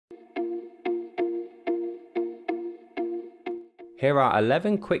Here are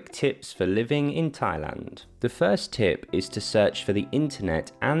 11 quick tips for living in Thailand. The first tip is to search for the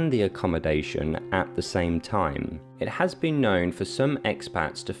internet and the accommodation at the same time. It has been known for some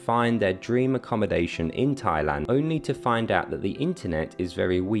expats to find their dream accommodation in Thailand only to find out that the internet is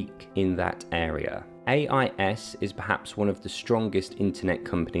very weak in that area. AIS is perhaps one of the strongest internet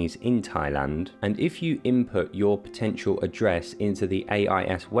companies in Thailand, and if you input your potential address into the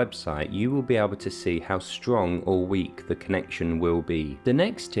AIS website, you will be able to see how strong or weak the connection will be. The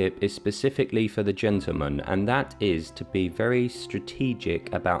next tip is specifically for the gentleman, and that is to be very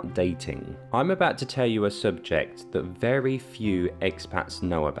strategic about dating. I'm about to tell you a subject that very few expats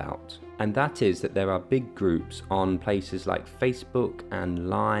know about. And that is that there are big groups on places like Facebook and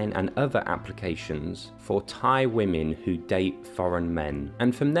Line and other applications for Thai women who date foreign men.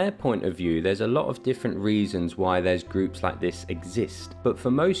 And from their point of view, there's a lot of different reasons why there's groups like this exist. But for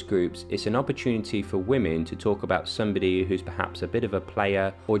most groups, it's an opportunity for women to talk about somebody who's perhaps a bit of a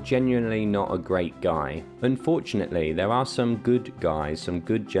player or genuinely not a great guy. Unfortunately, there are some good guys, some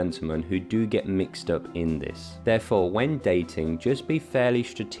good gentlemen who do get mixed up in this. Therefore, when dating, just be fairly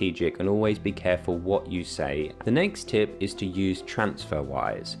strategic and always be careful what you say. The next tip is to use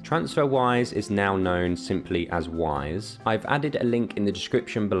TransferWise. TransferWise is now known simply as Wise. I've added a link in the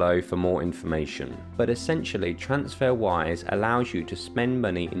description below for more information. But essentially, TransferWise allows you to spend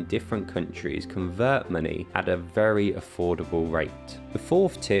money in different countries, convert money at a very affordable rate. The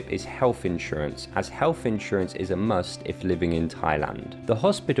fourth tip is health insurance, as health insurance is a must if living in Thailand. The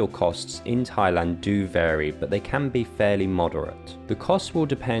hospital costs in Thailand do vary, but they can be fairly moderate. The costs will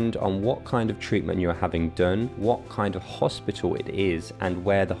depend on what kind of treatment you're having done, what kind of hospital it is, and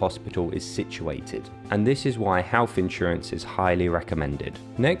where the hospital is situated. And this is why health insurance is highly recommended.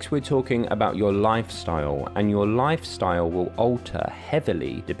 Next, we're talking about your lifestyle, and your lifestyle will alter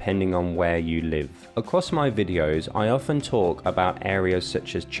heavily depending on where you live. Across my videos, I often talk about areas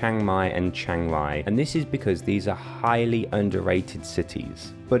such as Chiang Mai and Chiang Rai, and this is because these are highly underrated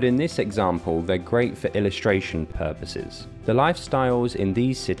cities. But in this example, they're great for illustration purposes. The lifestyles in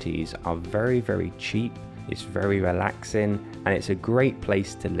these cities are very cheap, it's very relaxing, and it's a great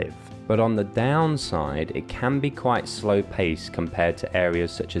place to live. But on the downside, it can be quite slow paced compared to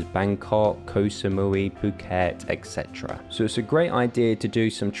areas such as Bangkok, Koh Samui, Phuket, etc. So it's a great idea to do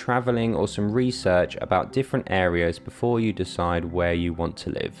some traveling or some research about different areas before you decide where you want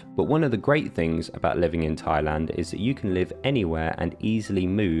to live. But one of the great things about living in Thailand is that you can live anywhere and easily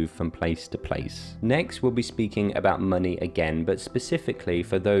move from place to place. Next, we'll be speaking about money again, but specifically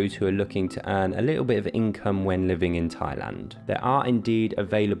for those who are looking to earn a little bit of income when living in Thailand. There are indeed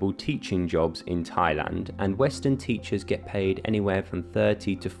available teaching jobs in Thailand, and Western teachers get paid anywhere from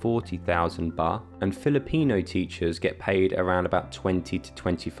 30 to 40,000 baht, and Filipino teachers get paid around about 20 to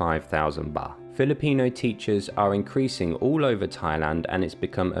 25,000 baht. Filipino teachers are increasing all over Thailand, and it's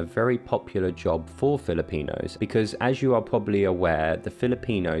become a very popular job for Filipinos because, as you are probably aware, the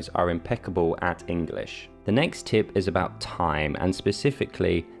Filipinos are impeccable at English. The next tip is about time, and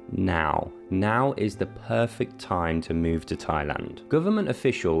specifically now. Now is the perfect time to move to Thailand. Government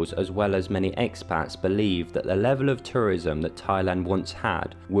officials as well as many expats believe that the level of tourism that Thailand once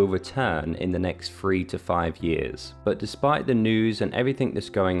had will return in the next 3 to 5 years. But despite the news and everything that's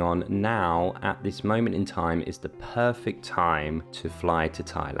going on, now at this moment in time is the perfect time to fly to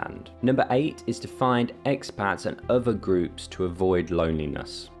Thailand. Number 8 is to find expats and other groups to avoid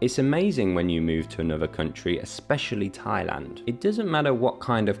loneliness. It's amazing when you move to another country, especially Thailand. It doesn't matter what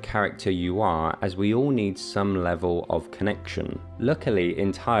kind of character you are, as we all need some level of connection. Luckily,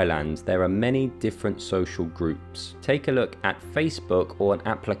 in Thailand, there are many different social groups. Take a look at Facebook or an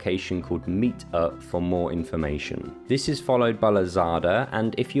application called Meetup for more information. This is followed by Lazada,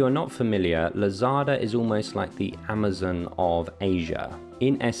 and if you are not familiar, Lazada is almost like the Amazon of Asia.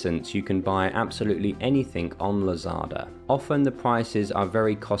 In essence, you can buy absolutely anything on Lazada. Often the prices are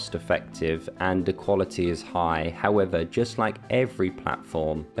very cost effective and the quality is high. However, just like every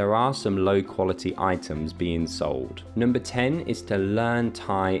platform, there are some low quality items being sold. Number 10 is to learn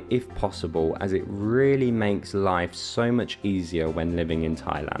Thai if possible, as it really makes life so much easier when living in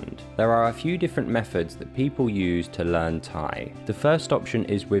Thailand. There are a few different methods that people use to learn Thai. The first option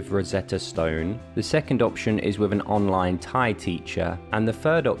is with Rosetta Stone. The second option is with an online Thai teacher, and the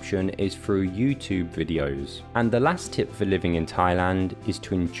third option is through YouTube videos. And the last tip for living in Thailand is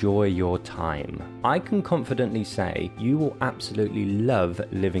to enjoy your time. I can confidently say you will absolutely love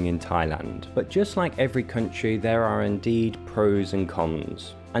living in Thailand. But just like every country, there are indeed pros and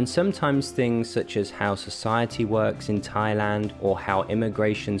cons. And sometimes things such as how society works in Thailand or how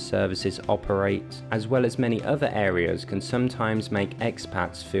immigration services operate, as well as many other areas, can sometimes make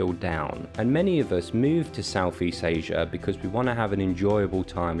expats feel down. And many of us move to Southeast Asia because we want to have an enjoyable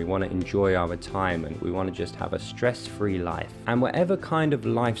time, we want to enjoy our retirement, we want to just have a stress-free life. And whatever kind of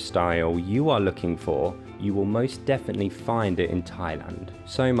lifestyle you are looking for, you will most definitely find it in Thailand.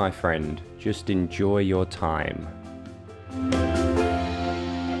 So my friend, just enjoy your time.